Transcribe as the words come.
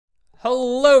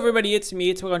Hello everybody, it's me,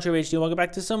 it's PokemonTripHD, and welcome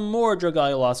back to some more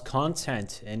Dragalia Lost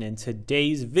content. And in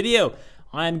today's video,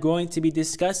 I'm going to be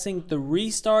discussing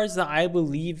 3 stars that I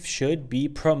believe should be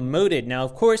promoted. Now,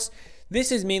 of course,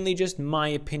 this is mainly just my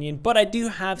opinion, but I do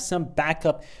have some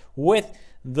backup with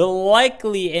the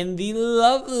likely and the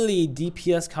lovely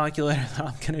DPS calculator that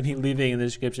I'm going to be leaving in the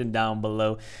description down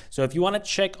below. So if you want to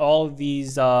check all of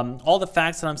these, all the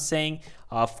facts that I'm saying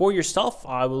for yourself,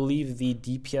 I will leave the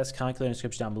DPS calculator in the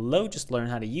description down below. Just learn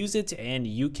how to use it, and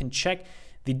you can check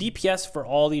the DPS for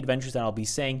all the adventures that I'll be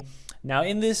saying. Now,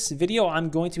 in this video, I'm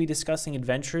going to be discussing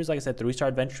adventures, like I said, 3-star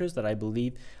adventures that I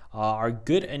believe are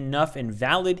good enough and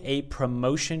valid a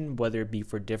promotion, whether it be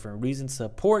for different reasons,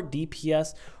 support,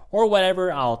 DPS, or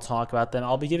whatever. I'll talk about them.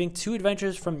 I'll be giving 2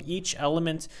 adventures from each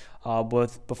element.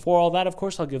 But before all that, of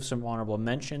course, I'll give some honorable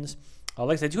mentions.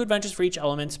 Like I said, 2 adventures for each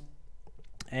element.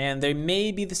 And they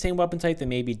may be the same weapon type, they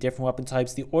may be different weapon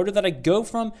types. The order that I go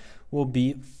from will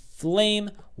be flame,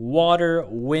 water,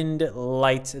 wind,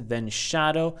 light, then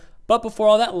shadow. But before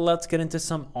all that, let's get into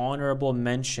some honorable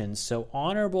mentions. So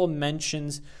honorable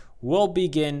mentions will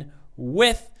begin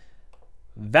with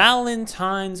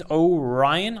Valentine's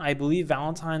Orion. I believe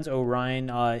Valentine's Orion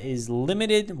is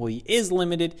limited. Well, he is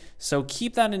limited, so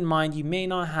keep that in mind. You may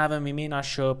not have him. He may not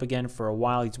show up again for a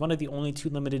while. He's one of the only 2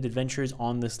 limited adventures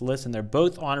on this list, and they're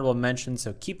both honorable mentions,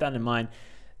 so keep that in mind.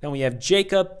 Then we have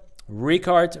Jacob.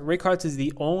 Ricard. Ricard is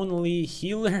the only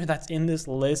healer that's in this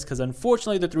list, because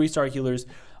unfortunately the 3-star healers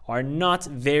are not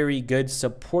very good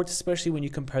support, especially when you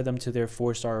compare them to their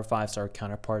 4-star or 5-star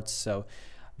counterparts. So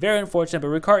very unfortunate, but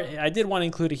Ricard, I did want to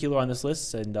include a healer on this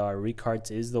list, and Ricard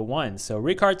is the one. So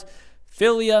Ricard,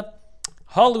 Philia,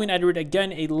 Halloween Edward,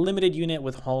 again, a limited unit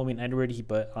with Halloween Edward,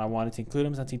 but I wanted to include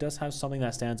him since he does have something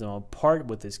that stands him apart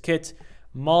with his kit.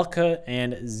 Malka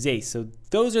and Zace. So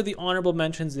those are the honorable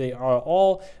mentions. They are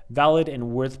all valid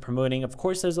and worth promoting. Of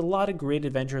course, there's a lot of great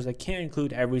adventures. I can't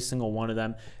include every single one of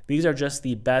them. These are just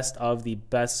the best of the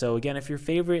best. So again, if your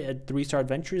favorite 3-star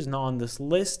adventure is not on this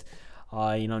list,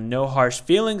 no harsh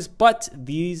feelings, but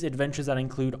these adventures that I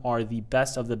include are the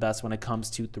best of the best when it comes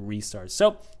to 3 stars.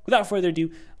 So without further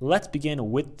ado, let's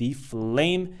begin with the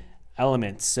flame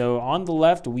element. So on the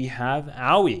left, we have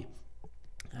Aoi.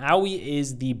 Aoi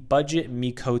is the budget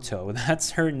Mikoto.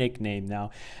 That's her nickname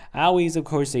now. Aoi is, of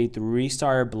course, a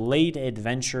 3-star blade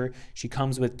adventure. She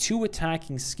comes with 2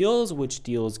 attacking skills, which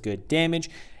deals good damage,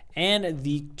 and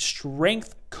the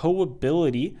strength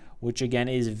co-ability, which again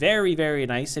is very, very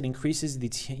nice. It increases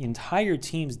the entire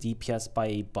team's DPS by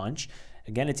a bunch.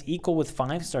 Again, it's equal with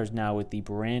 5 stars now with the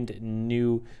brand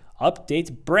new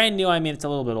update. Brand new, I mean, it's a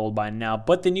little bit old by now,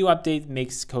 but the new update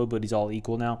makes co-abilities all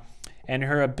equal now. And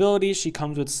her abilities, she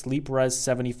comes with Sleep Res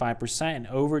 75% and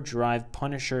Overdrive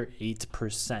Punisher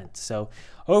 8%. So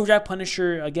Overdrive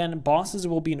Punisher, again, bosses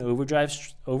will be in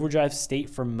overdrive state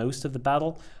for most of the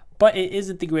battle, but it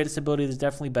isn't the greatest ability. There's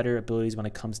definitely better abilities when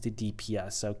it comes to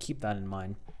DPS, so keep that in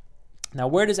mind. Now,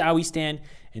 where does Aoi stand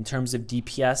in terms of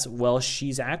DPS? Well,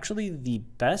 she's actually the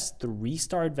best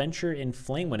 3-star adventure in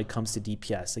Flame when it comes to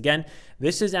DPS. Again,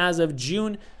 this is as of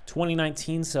June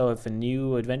 2019, so if a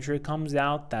new adventure comes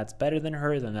out that's better than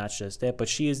her, then that's just it. But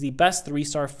she is the best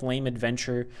 3-star Flame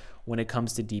adventure when it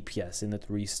comes to DPS in the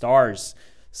 3 stars.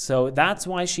 So that's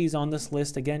why she's on this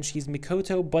list. Again, she's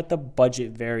Mikoto, but the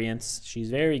budget variants. She's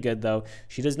very good, though.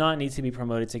 She does not need to be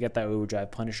promoted to get that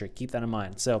Overdrive Punisher. Keep that in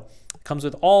mind. So it comes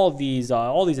with all these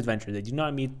adventures. They do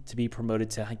not need to be promoted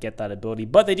to get that ability,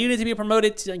 but they do need to be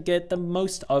promoted to get the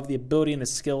most of the ability and the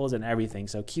skills and everything.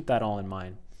 So keep that all in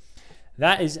mind.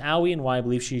 That is Aoi and why I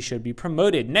believe she should be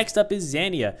promoted. Next up is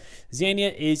Xania.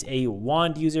 Xania is a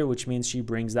wand user, which means she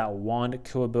brings that wand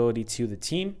co-ability to the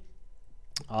team.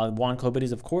 Wand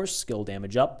co-abilities, of course, skill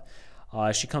damage up.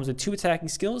 She comes with 2 attacking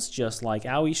skills, just like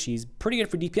Aoi. She's pretty good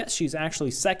for DPS. She's actually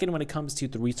second when it comes to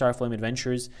 3-star Flame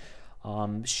adventures.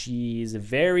 She's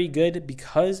very good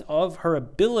because of her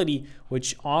ability,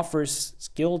 which offers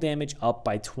skill damage up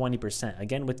by 20%.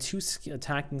 Again, with 2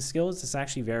 attacking skills, it's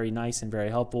actually very nice and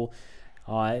very helpful.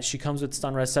 She comes with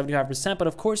stun res 75%, but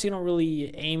of course you don't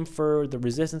really aim for the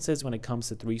resistances when it comes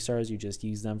to 3 stars. You just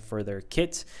use them for their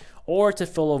kit or to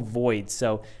fill a void.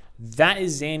 So that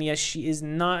is Xania. She is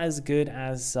not as good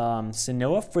as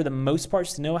Sanoa. For the most part,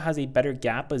 Sanoa has a better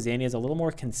gap, but Xania is a little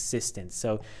more consistent.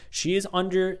 So she is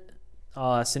under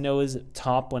Sanoa's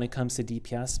top when it comes to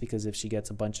DPS, because if she gets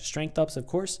a bunch of strength ups, of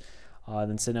course,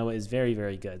 then Sanoa is very,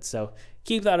 very good. So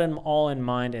keep that all in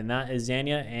mind, and that is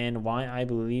Xania and why I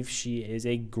believe she is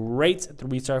a great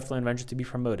 3-star Flame adventure to be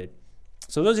promoted.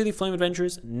 So those are the Flame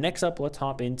adventures. Next up, let's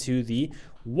hop into the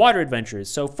Water adventures.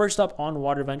 So first up on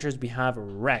Water adventures, we have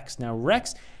Rex. Now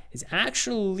Rex is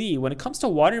actually, when it comes to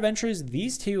water adventures,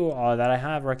 these two that I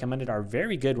have recommended are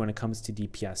very good when it comes to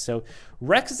DPS. So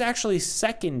Rex is actually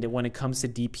second when it comes to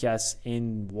DPS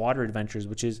in water adventures,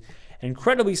 which is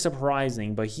incredibly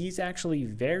surprising, but he's actually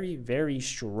very, very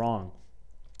strong.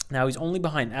 Now, he's only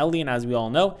behind Ellie, and as we all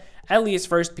know, Ellie is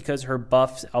first because her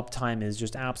buff uptime is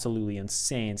just absolutely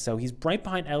insane. So he's right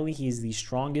behind Ellie. He's the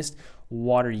strongest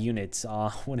water unit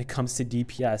when it comes to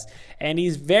DPS, and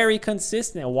he's very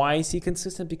consistent. Why is he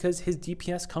consistent? Because his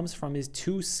DPS comes from his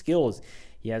 2 skills.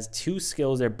 He has 2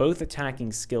 skills. They're both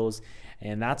attacking skills,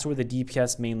 and that's where the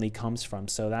DPS mainly comes from.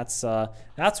 So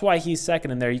that's why he's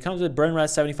second in there. He comes with burn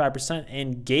res 75%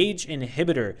 and gauge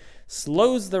inhibitor.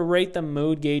 Slows the rate the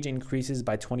mode gauge increases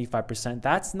by 25%.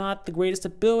 That's not the greatest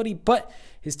ability, but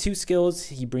his 2 skills,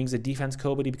 he brings a defense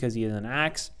ability because he has an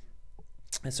axe.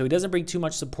 And so he doesn't bring too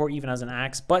much support even as an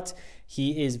axe, but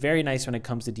he is very nice when it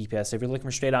comes to DPS. So if you're looking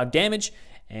for straight out damage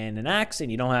and an axe and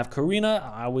you don't have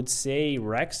Karina, I would say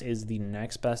Rex is the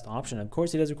next best option. Of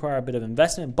course, he does require a bit of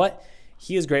investment, but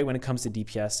he is great when it comes to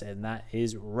DPS, and that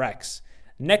is Rex.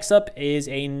 Next up is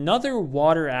another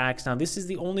water axe. Now, this is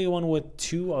the only one with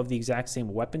 2 of the exact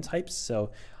same weapon types,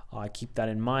 so keep that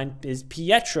in mind, is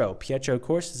Pietro. Pietro, of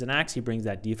course, is an axe. He brings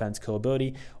that defense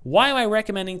ability. Why am I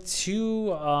recommending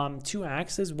two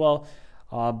axes? Well,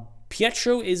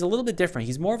 Pietro is a little bit different.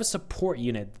 He's more of a support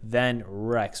unit than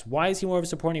Rex. Why is he more of a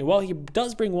support unit? Well, he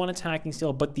does bring 1 attacking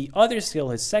skill, but the other skill,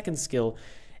 his second skill,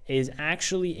 is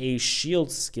actually a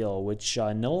shield skill, which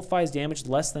nullifies damage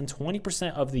less than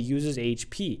 20% of the user's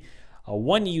HP. A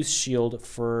 1-use shield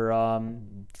for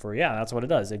yeah, that's what it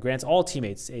does. It grants all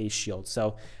teammates a shield.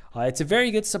 So it's a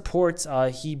very good support.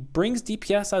 He brings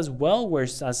DPS as well,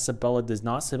 whereas Sabella does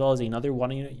not. Sabella is another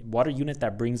water unit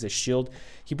that brings a shield.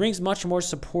 He brings much more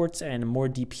support and more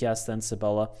DPS than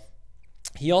Sabella.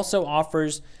 He also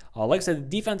offers, like I said,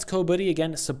 the defense ability,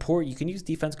 again, support. You can use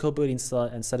defense ability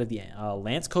instead of the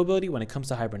lance ability when it comes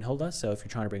to Hybrid Hilda, so if you're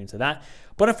trying to bring into that.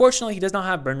 But unfortunately, he does not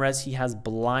have burn res. He has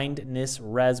blindness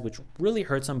res, which really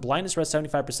hurts him. Blindness res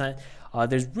 75%.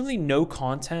 There's really no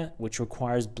content which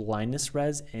requires blindness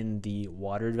res in the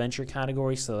water adventure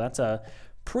category, so that's a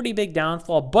pretty big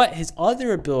downfall. But his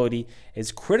other ability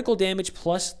is critical damage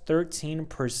plus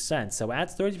 13%. So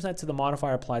adds 30% to the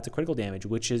modifier applied to critical damage,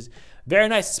 which is very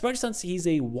nice, especially since he's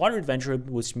a water adventurer,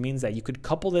 which means that you could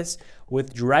couple this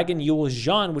with Dragalia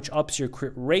Jean, which ups your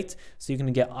crit rate, so you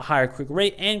can get a higher crit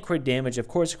rate and crit damage. Of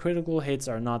course, critical hits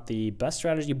are not the best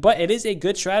strategy, but it is a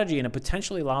good strategy, and it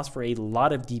potentially allows for a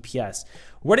lot of DPS.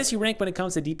 Where does he rank when it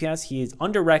comes to DPS? He is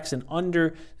under Rex and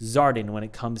under Zardin when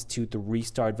it comes to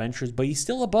 3-star adventures, but he's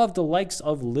still above the likes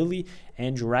of Lily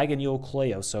and Dragalia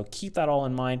Cleo, so keep that all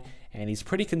in mind. And he's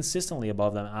pretty consistently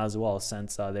above them as well,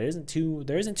 since there isn't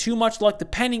too much luck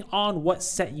depending on what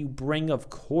set you bring, of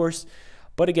course.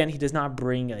 But again, he does not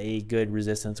bring a good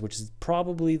resistance, which is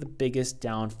probably the biggest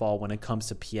downfall when it comes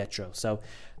to Pietro. So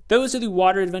those are the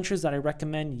water adventures that I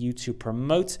recommend you to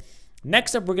promote.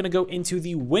 Next up, we're going to go into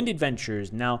the wind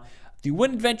adventures. Now, the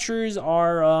wind adventures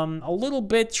are a little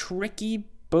bit tricky,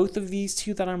 both of these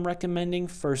two that I'm recommending,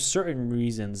 for certain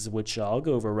reasons, which I'll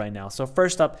go over right now. So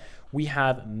first up, we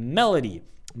have Melody.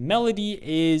 Melody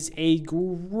is a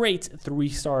great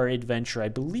 3-star adventure. I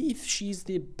believe she's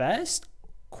the best,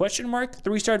 question mark,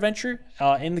 3-star adventure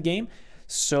in the game.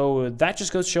 So that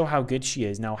just goes to show how good she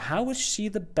is. Now, how is she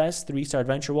the best 3-star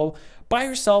adventure? Well, by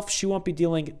herself, she won't be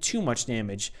dealing too much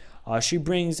damage. She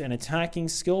brings an attacking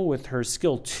skill with her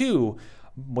skill 2,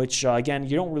 which again,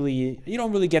 you don't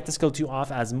really get the skill 2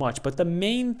 off as much. But the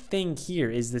main thing here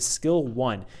is the skill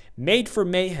 1, Made for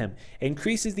Mayhem,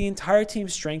 increases the entire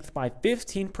team's strength by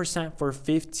 15% for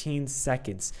 15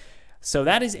 seconds. So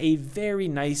that is a very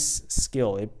nice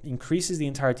skill. It increases the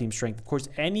entire team's strength. Of course,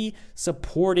 any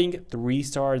supporting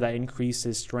 3-star that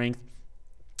increases strength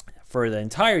for the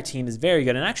entire team is very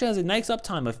good, and actually has a nice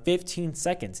uptime of 15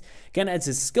 seconds. Again, it's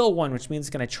a skill 1, which means it's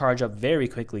going to charge up very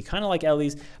quickly, kind of like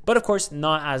Ellie's, but of course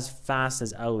not as fast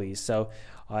as Ellie's. So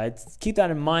keep that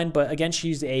in mind. But again,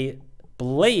 she's a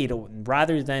blade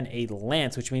rather than a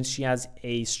lance, which means she has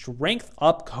a strength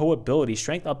up ability,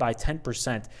 strength up by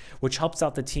 10%, which helps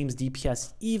out the team's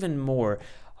DPS even more.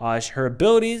 Her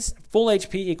abilities, full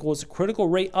HP equals critical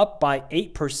rate up by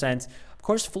 8%. Of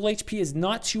course, full HP is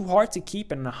not too hard to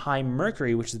keep in a high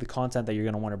Mercury, which is the content that you're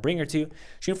going to want to bring her to.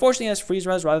 She unfortunately has freeze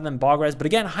res rather than bog res, but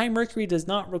again, high Mercury does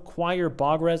not require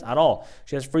bog res at all.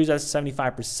 She has freeze res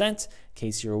 75%, in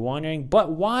case you're wondering.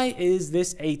 But why is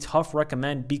this a tough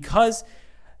recommend? Because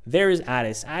there is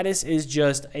Addis. Addis is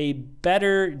just a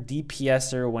better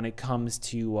DPSer when it comes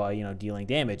to dealing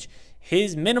damage.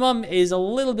 His minimum is a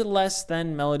little bit less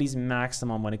than Melody's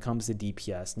maximum when it comes to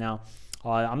DPS. Now,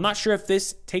 I'm not sure if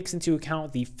this takes into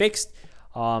account the fixed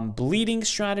bleeding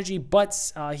strategy, but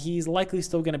he's likely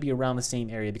still going to be around the same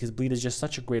area because bleed is just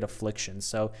such a great affliction.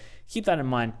 So keep that in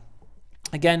mind.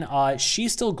 Again,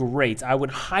 she's still great. I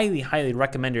would highly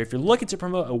recommend her. If you're looking to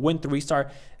promote a win 3-star,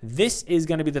 this is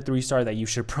going to be the 3-star that you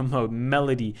should promote.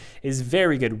 Melody is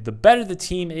very good. The better the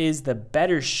team is, the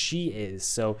better she is.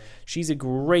 So she's a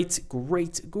great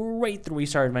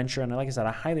 3-star adventure. And like I said,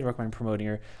 I highly recommend promoting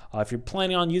her. If you're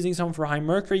planning on using someone for high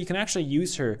Mercury, you can actually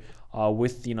use her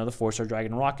with, the 4-star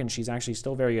Dragon Rock, and she's actually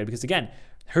still very good because, again,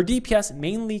 her DPS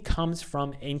mainly comes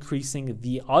from increasing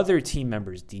the other team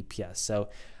members' DPS. So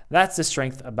that's the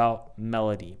strength about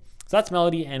Melody. So that's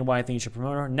Melody and why I think you should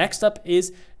promote her. Next up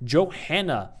is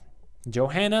Johanna.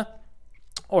 Johanna.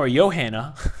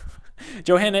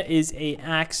 Johanna is a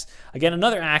Axe. Again,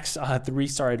 another Axe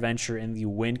 3-star adventure in the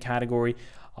win category.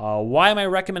 Why am I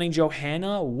recommending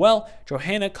Johanna? Well,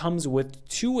 Johanna comes with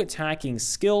 2 attacking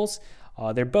skills.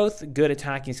 They're both good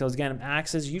attacking skills. Again,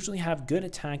 Axes usually have good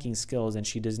attacking skills, and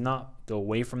she does not go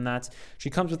away from that. She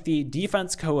comes with the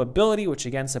defense co-ability, which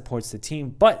again supports the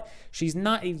team, but she's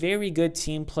not a very good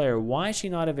team player. Why is she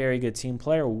not a very good team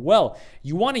player? Well,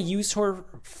 you want to use her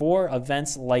for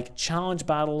events like challenge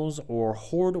battles or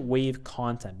horde wave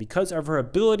content because of her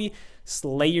ability,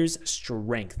 Slayer's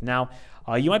Strength. Now,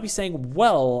 you might be saying,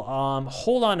 well,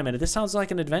 hold on a minute. This sounds like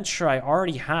an adventure I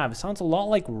already have. It sounds a lot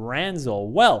like Ranzel.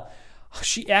 Well,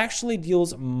 she actually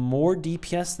deals more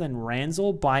DPS than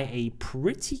Ranzel by a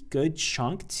pretty good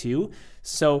chunk too.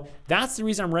 So that's the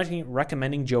reason I'm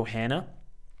recommending Johanna.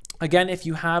 Again, if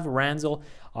you have Ranzel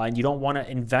and you don't want to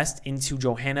invest into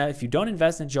Johanna, if you don't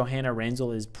invest in Johanna,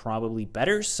 Ranzel is probably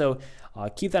better. So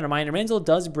keep that in mind. Ranzel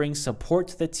does bring support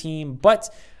to the team, but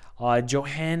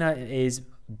Johanna is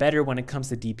better when it comes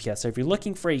to DPS. So if you're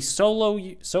looking for a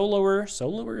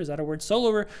soloer, is that a word?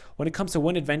 Soloer when it comes to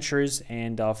win adventures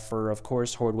and for, of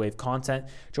course, horde wave content,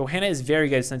 Johanna is very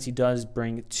good since he does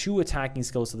bring 2 attacking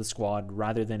skills to the squad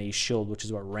rather than a shield, which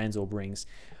is what Ranzel brings.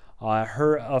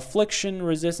 Her affliction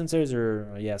resistances,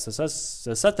 or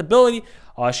susceptibility,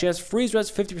 she has freeze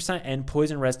res 50% and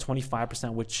poison res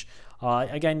 25%, which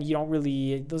again, you don't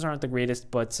really, those aren't the greatest,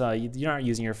 but you're not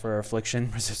using her for affliction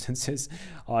resistances.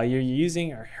 You're using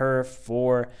her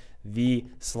for the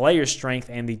Slayer Strength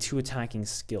and the 2 attacking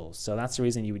skills. So that's the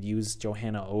reason you would use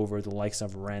Johanna over the likes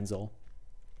of Ranzel.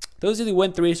 Those are the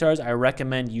win 3-stars I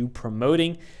recommend you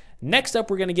promoting. Next up,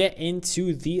 we're going to get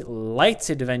into the light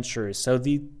adventures. So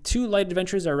the 2 light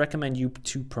adventures I recommend you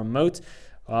to promote.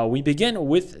 We begin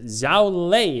with Zhao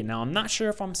Lei. Now, I'm not sure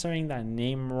if I'm saying that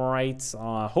name right.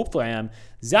 Hopefully I am.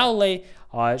 Zhao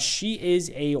Lei, she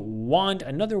is a wand,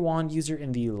 another wand user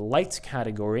in the light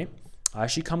category.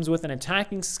 She comes with an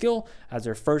attacking skill as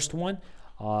her first one,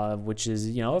 which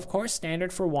is, of course,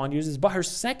 standard for wand users. But her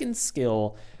second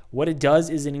skill, what it does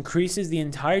is it increases the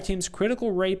entire team's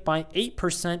critical rate by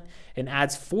 8% and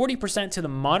adds 40% to the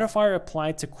modifier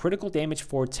applied to critical damage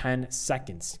for 10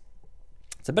 seconds.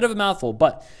 It's a bit of a mouthful,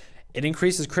 but it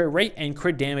increases crit rate and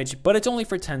crit damage, but it's only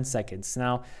for 10 seconds.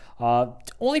 Now,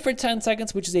 only for 10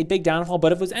 seconds, which is a big downfall,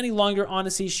 but if it was any longer,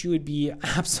 honestly, she would be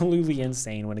absolutely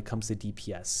insane when it comes to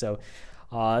DPS. So,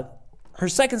 her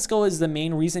second skill is the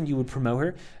main reason you would promote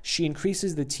her. She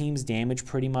increases the team's damage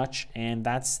pretty much, and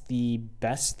that's the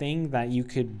best thing that you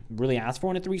could really ask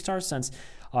for in a 3-star, since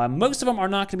most of them are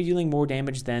not going to be dealing more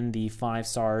damage than the 5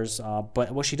 stars,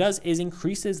 but what she does is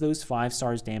increases those 5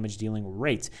 stars damage dealing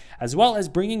rate, as well as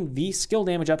bringing the skill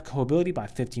damage up co-ability by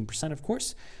 15%, of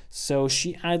course. So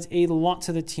she adds a lot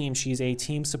to the team. She's a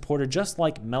team supporter just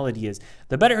like Melody is.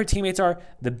 The better her teammates are,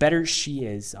 the better she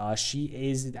is. She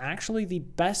is actually the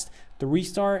best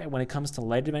 3-star when it comes to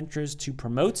light adventures to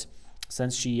promote,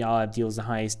 since she deals the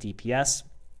highest DPS.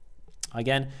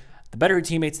 Again, the better her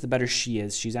teammates, the better she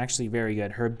is. She's actually very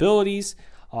good. Her abilities,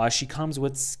 she comes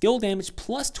with skill damage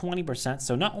plus 20%.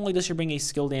 So not only does she bring a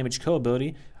skill damage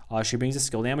co-ability, she brings a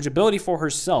skill damage ability for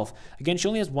herself. Again, she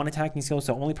only has 1 attacking skill,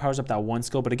 so it only powers up that 1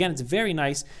 skill. But again, it's very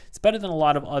nice. It's better than a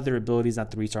lot of other abilities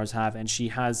that 3-stars have. And she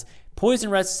has poison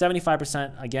res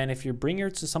 75%. Again, if you bring her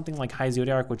to something like High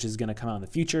Zodiac, which is going to come out in the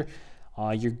future,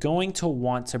 you're going to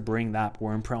want to bring that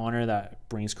Worm Print on her that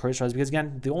brings Curse Res, because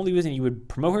again, the only reason you would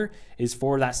promote her is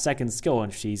for that second skill,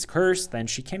 and if she's cursed, then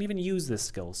she can't even use this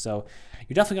skill. So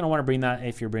you're definitely going to want to bring that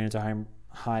if you're bringing it to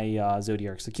high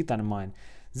Zodiac, so keep that in mind.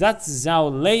 That's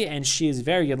Zhao Lei, and she is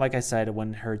very good, like I said,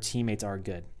 when her teammates are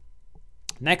good.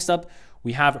 Next up,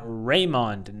 we have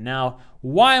Raymond. Now,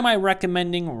 why am I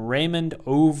recommending Raymond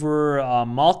over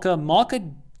Malka? Malka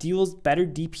deals better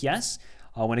DPS.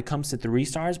 when it comes to 3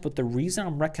 stars, but the reason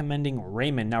I'm recommending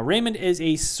Raymond. Now, Raymond is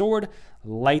a sword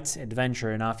light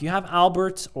adventurer. Now, if you have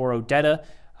Albert or Odetta,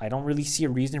 I don't really see a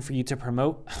reason for you to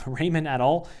promote Raymond at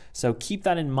all. So keep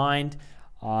that in mind,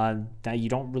 that you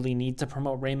don't really need to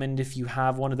promote Raymond if you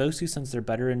have one of those two, since they're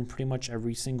better in pretty much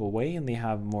every single way and they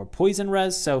have more poison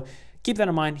res. So keep that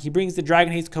in mind. He brings the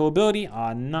Dragon Haze co-ability,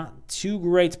 not too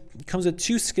great. It comes with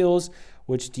 2 skills,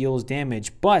 which deals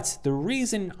damage. But the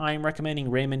reason I'm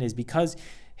recommending Raymond is because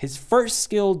his first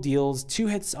skill deals 2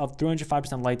 hits of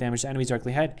 305% light damage to enemies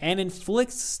directly ahead and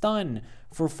inflicts stun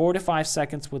for 4 to 5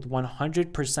 seconds with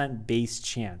 100% base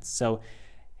chance. So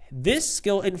this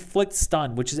skill inflicts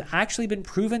stun, which has actually been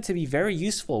proven to be very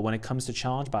useful when it comes to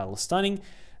challenge battle stunning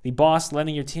the boss,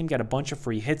 letting your team get a bunch of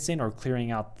free hits in or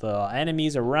clearing out the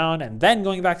enemies around and then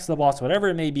going back to the boss, whatever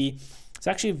it may be. It's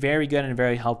actually very good and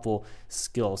very helpful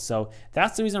skill. So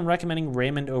that's the reason I'm recommending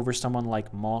Raymond over someone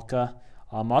like Malka.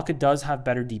 Malka does have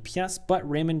better DPS, but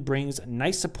Raymond brings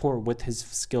nice support with his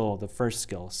skill, the first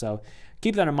skill. So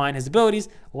keep that in mind. His abilities,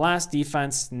 last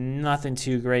defense, nothing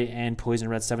too great, and poison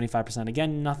red 75%.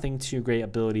 Again, nothing too great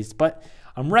abilities, but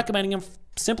I'm recommending him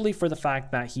simply for the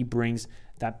fact that he brings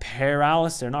that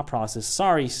paralysis, or not paralysis,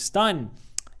 sorry, stun.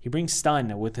 He brings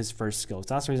stun with his first skill.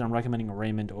 So that's the reason I'm recommending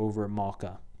Raymond over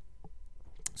Malka.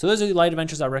 So those are the light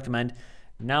adventures I recommend.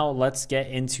 Now let's get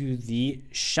into the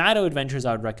shadow adventures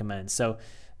I would recommend. So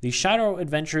the shadow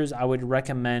adventures I would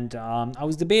recommend, I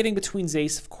was debating between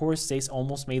Zace. Of course, Zace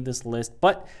almost made this list,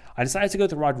 but I decided to go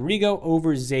with Rodrigo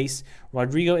over Zace.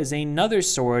 Rodrigo is another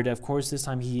sword. Of course, this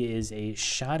time he is a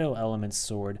shadow element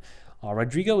sword.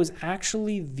 Rodrigo is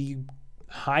actually the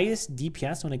highest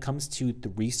DPS when it comes to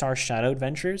 3-star shadow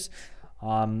adventures.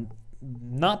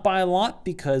 Not by a lot,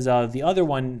 because the other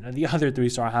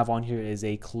 3-star I have on here is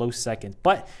a close second,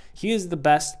 but he is the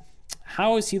best.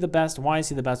 How is he the best? Why is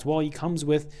he the best? Well, he comes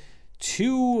with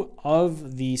 2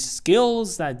 of the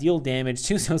skills that deal damage,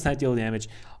 2 skills that deal damage.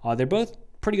 They're both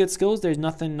pretty good skills. There's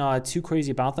nothing too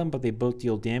crazy about them, but they both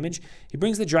deal damage. He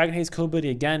brings the Dragon Haze co-ability.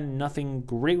 Again, nothing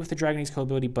great with the Dragon Haze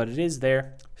co-ability, but it is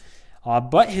there.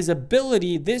 But his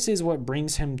ability, this is what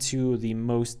brings him to the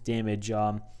most damage,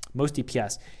 most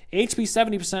DPS. HP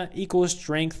 70% equals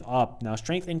strength up. Now,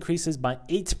 strength increases by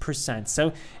 8%.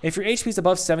 So if your HP is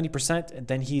above 70%,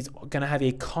 then he's going to have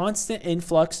a constant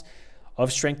influx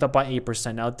of strength up by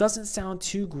 8%. Now, it doesn't sound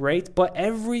too great, but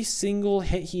every single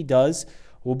hit he does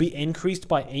will be increased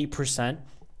by 8%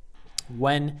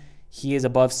 when he is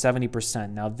above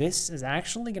 70%. Now, this is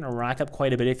actually going to rack up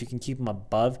quite a bit if you can keep him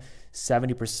above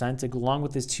 70%. Along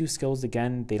with his 2 skills,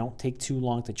 again, they don't take too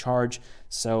long to charge,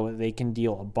 so they can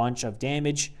deal a bunch of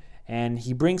damage. And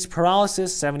he brings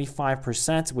paralysis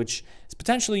 75%, which is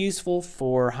potentially useful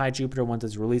for High Jupiter once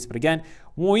it's released. But again,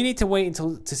 we need to wait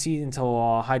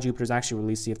until High Jupiter is actually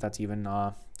released, see if that's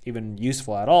even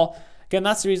useful at all. Again,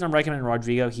 that's the reason I'm recommending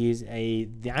Rodrigo. He's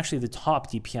actually the top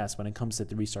DPS when it comes to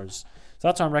 3 stars. So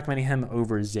that's why I'm recommending him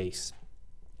over Zace.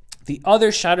 The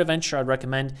other shadow adventure I'd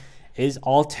recommend is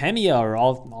Altemia, or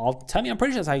Altemia, I'm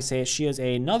pretty sure that's how you say it. She is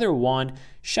another wand,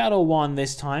 shadow wand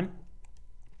this time.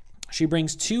 She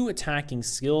brings 2 attacking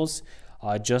skills,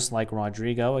 just like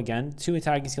Rodrigo. Again, 2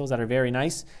 attacking skills that are very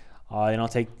nice.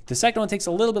 The second one takes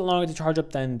a little bit longer to charge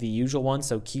up than the usual one,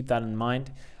 so keep that in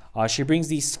mind. She brings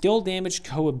the skill damage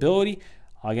co-ability.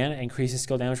 Again, it increases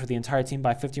skill damage for the entire team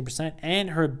by 15%, and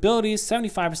her ability is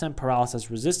 75% paralysis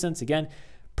resistance. Again,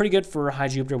 pretty good for High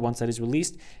Jupiter once that is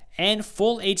released. And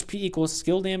full HP equals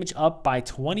skill damage up by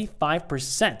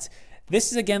 25%.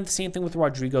 This is, again, the same thing with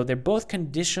Rodrigo. They're both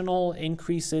conditional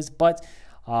increases, but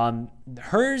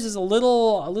hers is a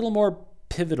little more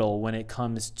pivotal when it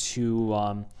comes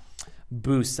to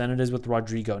boost than it is with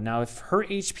Rodrigo. Now, if her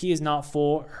HP is not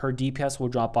full, her DPS will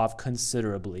drop off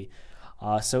considerably.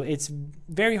 So it's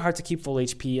very hard to keep full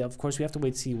HP. Of course, we have to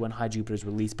wait to see when High Jupiter is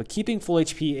released, but keeping full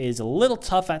HP is a little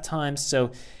tough at times,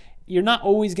 so you're not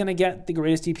always going to get the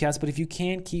greatest DPS, but if you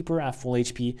can keep her at full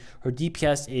HP, her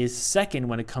DPS is second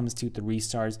when it comes to 3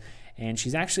 stars, and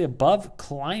she's actually above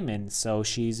Kleiman, so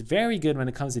she's very good when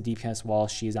it comes to DPS while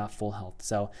she's at full health.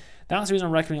 So that's the reason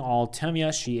I'm recommending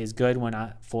Altemia. She is good when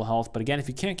at full health, but again, if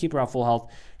you can't keep her at full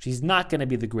health, she's not going to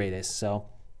be the greatest. So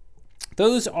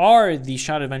those are the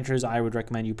shadow adventures I would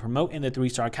recommend you promote in the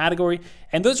 3-star category.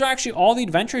 And those are actually all the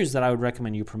adventures that I would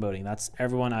recommend you promoting. That's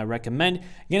everyone I recommend.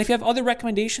 Again, if you have other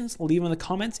recommendations, leave them in the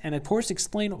comments. And of course,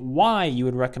 explain why you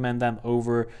would recommend them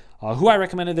over who I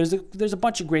recommended. There's a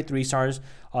bunch of great 3 stars.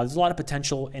 There's a lot of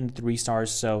potential in 3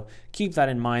 stars, so keep that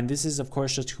in mind. This is, of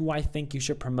course, just who I think you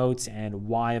should promote and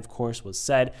why, of course, was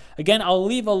said. Again, I'll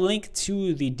leave a link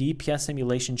to the DPS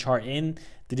simulation chart in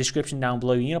the description down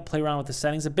below. You need to play around with the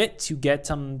settings a bit to get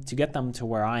them to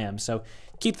where I am. So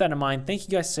keep that in mind. Thank you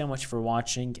guys so much for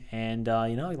watching, and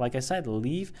you know, like I said,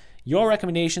 leave your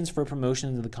recommendations for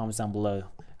promotions in the comments down below.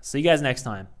 See you guys next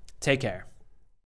time. Take care.